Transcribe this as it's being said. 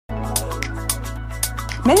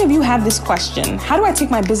Many of you have this question: how do I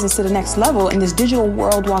take my business to the next level in this digital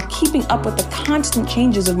world while keeping up with the constant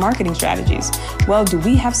changes of marketing strategies? Well, do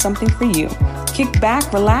we have something for you? Kick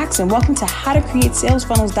back, relax, and welcome to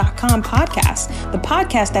HowToCreateSalesFunnels.com podcast, the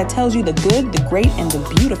podcast that tells you the good, the great, and the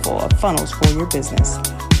beautiful of funnels for your business.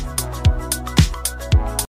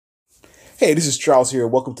 Hey, this is Charles here.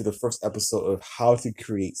 Welcome to the first episode of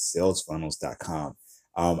HowToCreateSalesFunnels.com.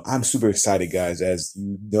 I'm super excited, guys. As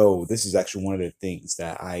you know, this is actually one of the things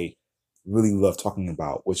that I really love talking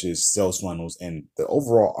about, which is sales funnels and the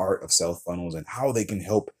overall art of sales funnels and how they can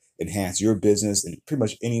help enhance your business and pretty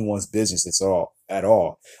much anyone's business at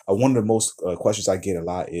all. One of the most questions I get a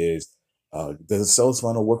lot is, does a sales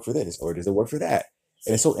funnel work for this or does it work for that?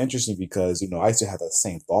 And it's so interesting because, I used to have that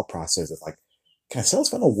same thought process of like, can a sales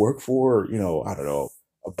funnel work for, I don't know,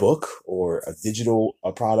 a book or a digital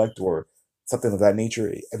product or something of that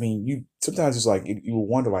nature? I mean, you sometimes it's like you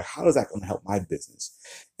wonder, like, how is that going to help my business?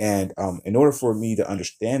 And in order for me to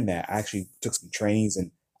understand that, I actually took some trainings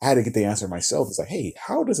and I had to get the answer myself. It's like, hey,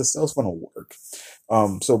 how does a sales funnel work?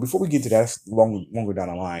 So before we get into that longer down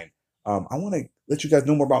the line, I want to let you guys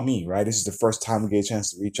know more about me, right? This is the first time we get a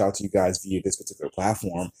chance to reach out to you guys via this particular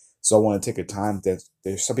platform. So I want to take a time that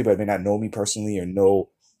there's some people that may not know me personally or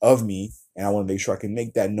know of me, and I want to make sure I can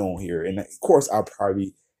make that known here. And of course, I'll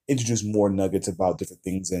probably introduce more nuggets about different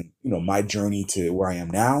things and, my journey to where I am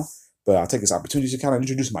now. But I'll take this opportunity to kind of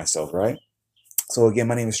introduce myself, right? So again,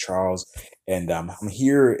 my name is Charles, and I'm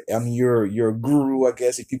here. I'm your guru, I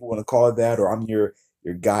guess, if people want to call it that, or I'm your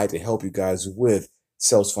guide to help you guys with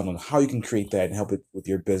sales funnel, how you can create that and help it with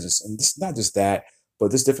your business. And it's not just that, but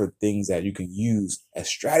there's different things that you can use as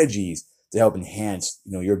strategies to help enhance,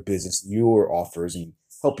 your business, your offers, and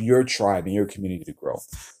help your tribe and your community to grow.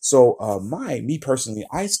 So, me personally,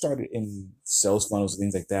 I started in sales funnels and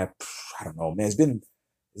things like that. I don't know, man. It's been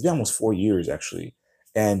almost 4 years actually.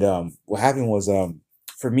 And what happened was,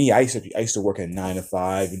 for me, I used to work at 9 to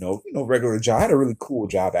 5, regular job. I had a really cool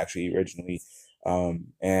job actually originally,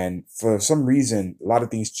 and for some reason, a lot of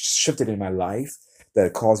things shifted in my life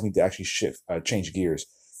that caused me to actually change gears.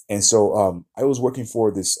 And so I was working for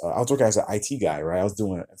this. I was working as an IT guy, right? I was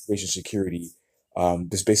doing information security,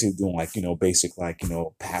 just basically doing basic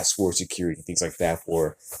password security and things like that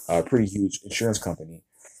for a pretty huge insurance company.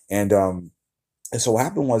 And so what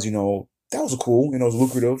happened was, that was cool. It was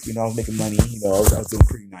lucrative. I was making money. I was doing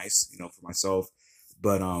pretty nice, for myself.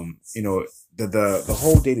 But the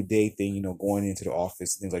whole day-to-day thing, going into the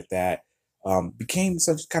office and things like that, became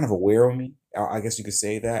such kind of aware of me. I guess you could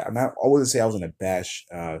say that. I wouldn't say I was in a bad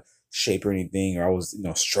shape or anything, or I was,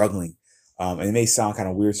 struggling. And it may sound kind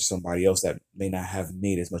of weird to somebody else that may not have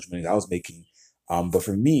made as much money as I was making. But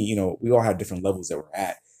for me, we all had different levels that we're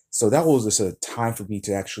at. So that was just a time for me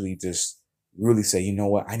to actually just really say, you know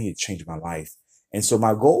what, I need to change my life. And so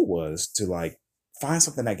my goal was to find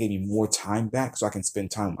something that gave me more time back so I can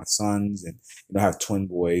spend time with my sons. And, I have twin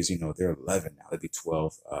boys, they're 11 now, they'll be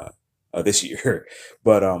 12 this year.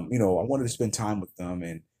 But, I wanted to spend time with them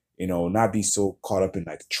and, not be so caught up in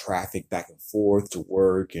the traffic back and forth to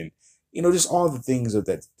work and, just all the things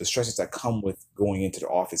the stresses that come with going into the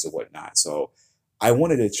office and whatnot. So I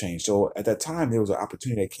wanted to change. So at that time, there was an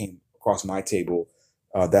opportunity that came across my table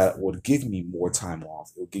that would give me more time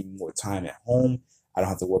off. It would give me more time at home. I don't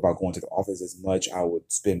have to worry about going to the office as much. I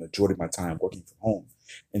would spend the majority of my time working from home.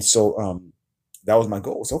 And so that was my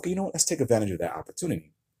goal. So, okay, let's take advantage of that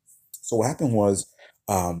opportunity. So what happened was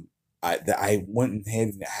I went ahead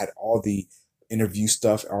and had all the interview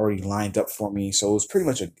stuff already lined up for me. So it was pretty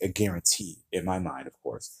much a guarantee in my mind, of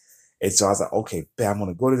course. And so I was like, okay, I'm going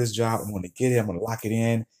to go to this job. I'm going to get it. I'm going to lock it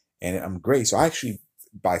in. And I'm great. So I actually,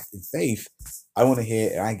 in faith, I went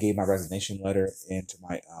ahead and I gave my resignation letter in to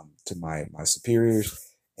my superiors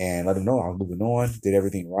and let them know I was moving on, did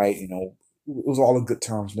everything right. It was all in good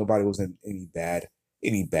terms. Nobody was in any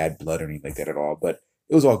bad blood or anything like that at all, but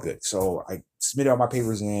it was all good. So I submitted all my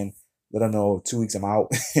papers in, let them know 2 weeks I'm out.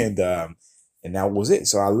 And that was it.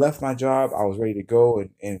 So I left my job. I was ready to go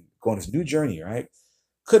and go on this new journey, right?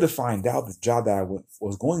 Could have find out the job that I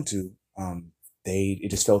was going to, it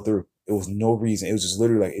just fell through. It was no reason. It was just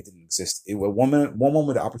literally like it didn't exist. One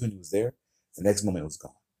moment the opportunity was there, the next moment it was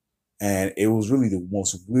gone. And it was really the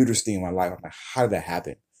most weirdest thing in my life. I'm like, how did that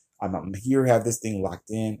happen? I'm here, have this thing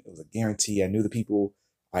locked in. It was a guarantee. I knew the people.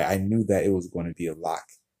 I knew that it was going to be a lock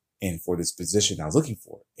in for this position I was looking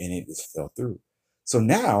for, and it just fell through. So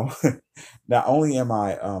now, not only am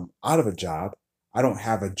I out of a job, I don't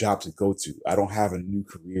have a job to go to. I don't have a new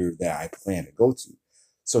career that I plan to go to.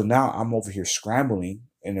 So now I'm over here scrambling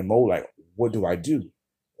in the mode like, what do I do?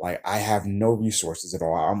 Like, I have no resources at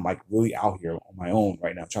all. I'm really out here on my own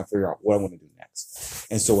right now, trying to figure out what I want to do next.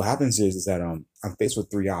 And so what happens is that I'm faced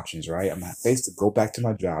with three options, right? I'm faced to go back to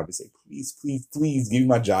my job and say, please, please, please give me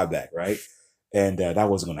my job back, right? And that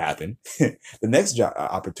wasn't going to happen. The next job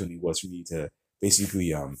opportunity was for me to basically,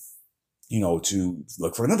 to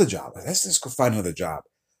look for another job. Let's just go find another job.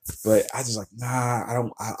 But I just like, nah,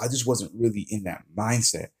 I just wasn't really in that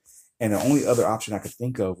mindset. And the only other option I could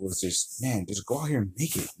think of was just, man, just go out here and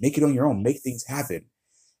make it on your own, make things happen.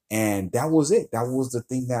 And that was it. That was the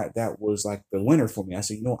thing that was like the winner for me. I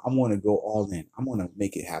said, I'm going to go all in. I'm going to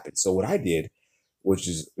make it happen. So what I did, which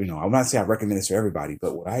is, I'm not saying I recommend this for everybody,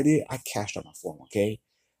 but what I did, I cashed out my 401k.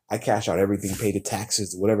 I cashed out everything, paid the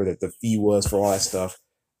taxes, whatever the fee was for all that stuff.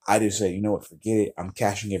 I just said, you know what, forget it. I'm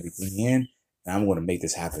cashing everything in and I'm going to make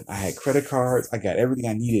this happen. I had credit cards. I got everything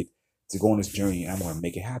I needed to go on this journey and I'm going to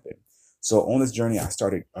make it happen. So on this journey, I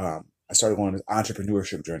started going on this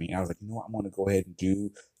entrepreneurship journey. And I was like, I'm going to go ahead and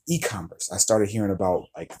do e-commerce. I started hearing about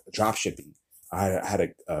like drop shipping. I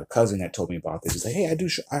had a cousin that told me about this. He's like, hey,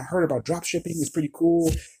 I heard about drop shipping. It's pretty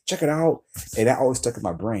cool. Check it out. And that always stuck in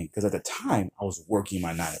my brain because at the time I was working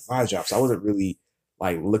my 9-to-5 job. So I wasn't really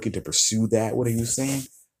like looking to pursue that, what he was saying,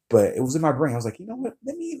 but it was in my brain. I was like, you know what?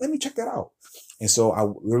 Let me check that out. And so I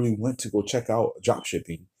literally went to go check out drop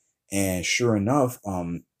shipping. And sure enough,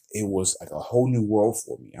 it was like a whole new world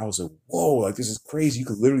for me. I was like, whoa, like this is crazy. You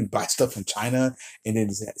could literally buy stuff from China and then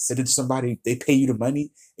send it to somebody. They pay you the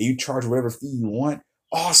money and you charge whatever fee you want.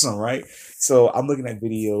 Awesome, right? So I'm looking at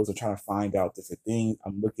videos. I'm trying to find out different things.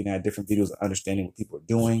 I'm looking at different videos and understanding what people are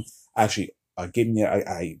doing. I actually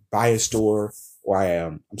I buy a store or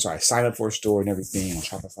I sign up for a store and everything on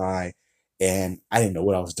Shopify. And I didn't know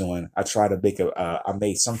what I was doing. I tried to make I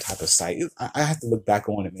made some type of site. I have to look back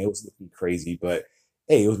on it, man. It was looking crazy, but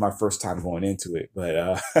hey, it was my first time going into it. But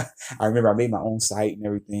I remember I made my own site and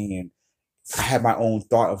everything, and I had my own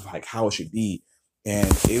thought of like how it should be, and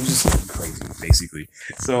it was just looking crazy, basically.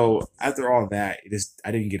 So after all that,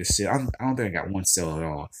 I didn't get a sale. I don't think I got one sale at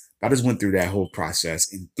all. But I just went through that whole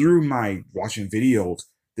process, and through my watching videos,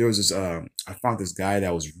 there was this. I found this guy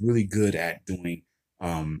that was really good at doing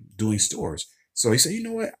stores. So he said, you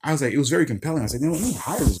know what? I was like, it was very compelling. I said, let me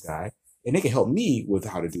hire this guy, and they can help me with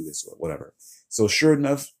how to do this or whatever. So sure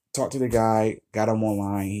enough, talked to the guy, got him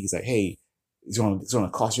online. He's like, hey, it's going to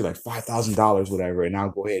cost you like $5,000, whatever, and I'll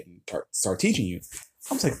go ahead and start teaching you.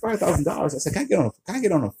 I was like, $5,000. I said, can I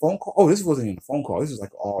get on a phone call? Oh, this wasn't even a phone call. This was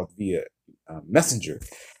like all via Messenger.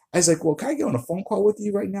 I was like, well, can I get on a phone call with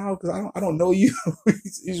you right now? Because I don't know you. You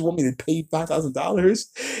just want me to pay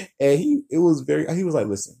 $5,000. And he was like,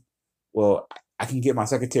 listen, well, I can get my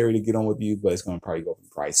secretary to get on with you, but it's going to probably go from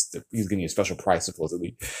price. He's giving me a special price,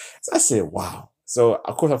 supposedly. So I said, wow. So,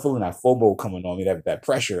 of course, I'm feeling that FOMO coming on me, that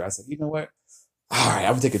pressure. I said, you know what? All right,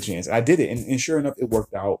 I'm going to take a chance. And I did it. And sure enough, it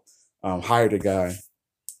worked out. Hired a guy.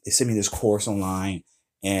 They sent me this course online.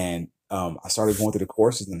 And I started going through the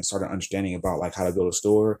courses and I started understanding about like how to build a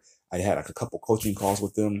store. I had like a couple coaching calls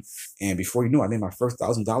with them. And before you know it, I made my first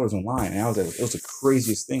 $1,000 online. And it was the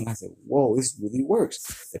craziest thing. I said, whoa, this really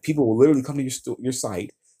works. That people will literally come to your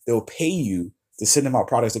site. They'll pay you to send them out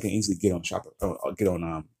products they can easily get on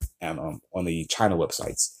on the China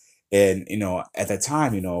websites. And, at that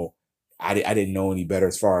time, I didn't know any better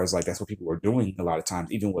as far as like, that's what people were doing a lot of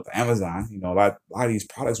times, even with Amazon, a lot of these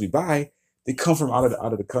products we buy, they come from out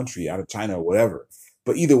of the country, out of China or whatever.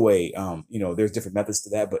 But either way, there's different methods to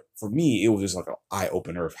that. But for me, it was just like an eye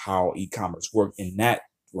opener of how e-commerce worked in that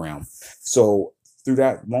realm. So through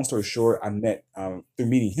that, long story short, I met, through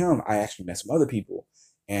meeting him, I actually met some other people.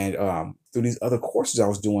 And through these other courses I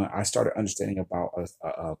was doing, I started understanding about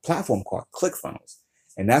a platform called ClickFunnels.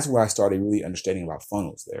 And that's where I started really understanding about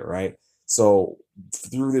funnels there, right? So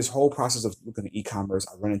through this whole process of looking at e-commerce,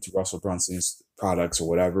 I run into Russell Brunson's products or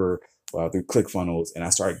whatever through ClickFunnels. And I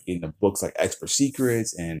started getting the books like Expert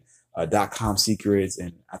Secrets and .com Secrets.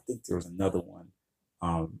 And I think there was another one.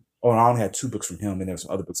 I only had 2 books from him. And there were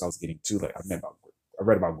some other books I was getting too. Like I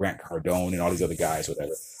read about Grant Cardone and all these other guys,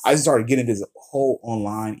 whatever. I just started getting this whole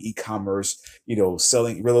online e-commerce,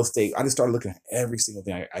 selling real estate. I just started looking at every single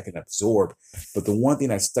thing I can absorb. But the one thing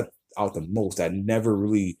that stuck out the most that never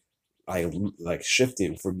really like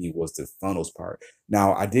shifted for me was the funnels part.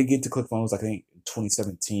 Now I did get to ClickFunnels, I think in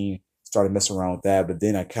 2017, started messing around with that, but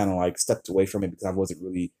then I kind of like stepped away from it because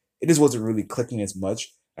it just wasn't really clicking as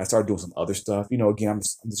much. I started doing some other stuff. Again, I'm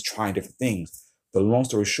just trying different things. But long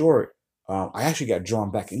story short, I actually got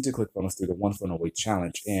drawn back into ClickFunnels through the One Funnel Away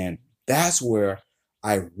Challenge. And that's where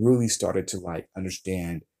I really started to like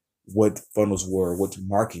understand what funnels were, what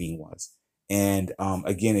marketing was. And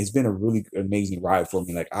again, it's been a really amazing ride for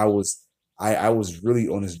me. Like I was really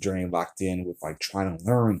on this journey locked in with like trying to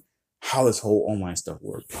learn how this whole online stuff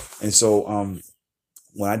worked. And so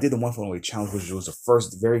when I did the one funnel away challenge, which was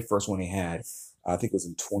the very first one they had, I think it was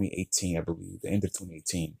in 2018, I believe, the end of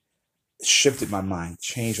 2018, it shifted my mind,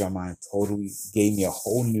 changed my mind totally, gave me a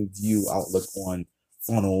whole new outlook on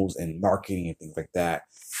funnels and marketing and things like that.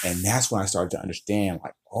 And that's when I started to understand,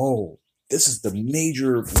 like, oh, this is the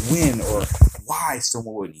major win, or why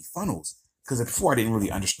someone would need funnels. Because before I didn't really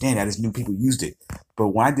understand that, I just knew people used it. But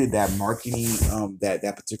when I did that marketing,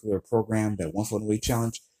 that particular program, that one funnel away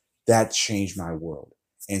challenge, that changed my world.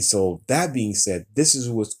 And so that being said,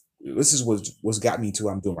 what's got me to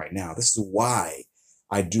what I'm doing right now. This is why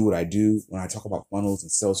I do what I do when I talk about funnels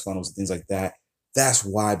and sales funnels and things like that. That's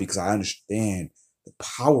why, because I understand the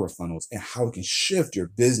power of funnels and how it can shift your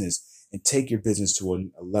business and take your business to a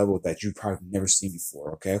level that you've probably never seen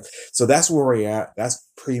before. Okay. So that's where we're at. That's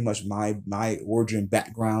pretty much my origin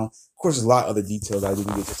background. Of course, there's a lot of other details I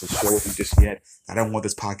didn't get to share with you just yet. I don't want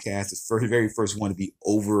this podcast, the very first one, to be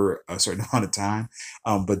over a certain amount of time.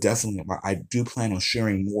 But definitely, I do plan on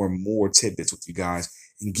sharing more and more tidbits with you guys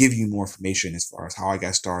and give you more information as far as how I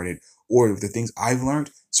got started or the things I've learned,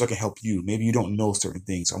 so I can help you. Maybe you don't know certain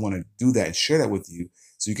things. So I want to do that and share that with you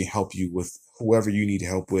so you can help you with whoever you need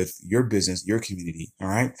help with, your business, your community. All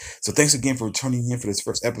right. So thanks again for tuning in for this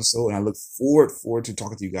first episode. And I look forward to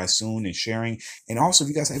talking to you guys soon and sharing. And also, if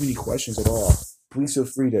you guys have any questions at all, please feel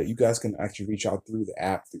free you guys can actually reach out through the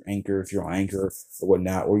app, through Anchor, if you're on Anchor or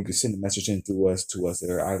whatnot, or you can send a message in to us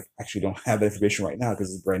there. I actually don't have that information right now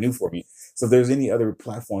because it's brand new for me. So if there's any other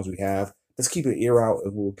platforms we have, let's keep an ear out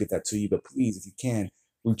and we'll get that to you. But please, if you can,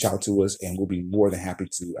 reach out to us and we'll be more than happy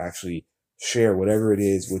to actually share whatever it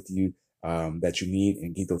is with you that you need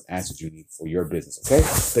and get those answers you need for your business. Okay.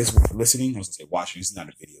 Thanks for listening. I was going to say watching. This is not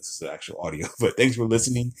a video. This is actual audio, but thanks for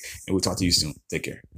listening and we'll talk to you soon. Take care.